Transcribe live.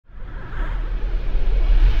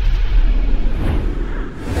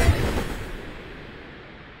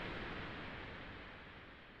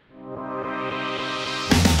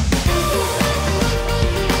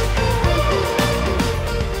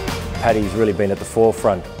Paddy's really been at the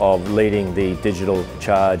forefront of leading the digital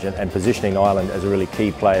charge and positioning Ireland as a really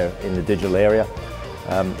key player in the digital area.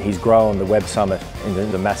 He's grown the Web Summit into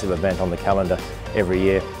the massive event on the calendar every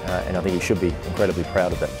year, and I think he should be incredibly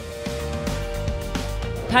proud of that.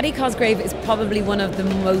 Paddy Cosgrave is probably one of the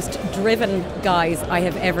most driven guys I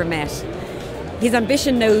have ever met. His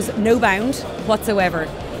ambition knows no bound whatsoever.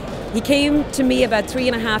 He came to me about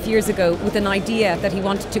 3.5 years ago with an idea that he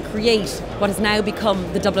wanted to create what has now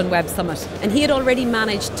become the Dublin Web Summit. And he had already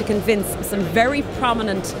managed to convince some very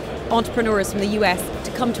prominent entrepreneurs from the US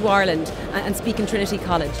to come to Ireland and speak in Trinity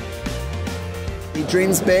College. He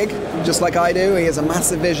dreams big, just like I do. He has a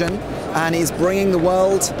massive vision, and he's bringing the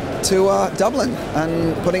world to Dublin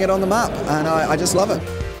and putting it on the map, and I just love it.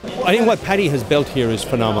 I think what Paddy has built here is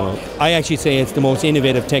phenomenal. I actually say it's the most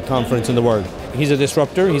innovative tech conference in the world. He's a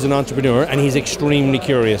disruptor, he's an entrepreneur, and he's extremely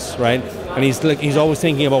curious, right? And he's always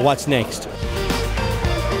thinking about what's next.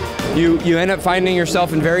 You end up finding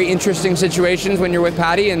yourself in very interesting situations when you're with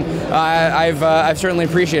Paddy, and I've certainly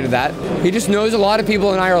appreciated that. He just knows a lot of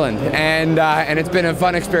people in Ireland, and it's been a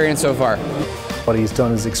fun experience so far. What he's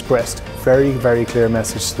done is expressed very, very clear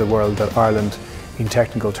message to the world that Ireland, in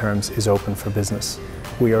technical terms, is open for business.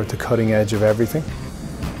 We are at the cutting edge of everything,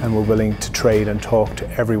 and we're willing to trade and talk to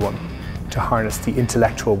everyone to harness the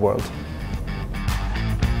intellectual world.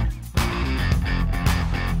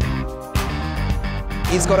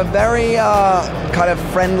 He's got a very kind of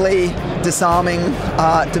friendly, disarming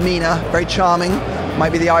demeanour, very charming,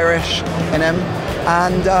 might be the Irish in him,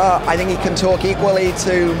 and I think he can talk equally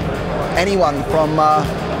to anyone from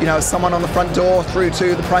someone on the front door through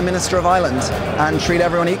to the Prime Minister of Ireland, and treat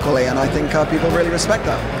everyone equally, and I think people really respect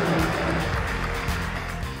that.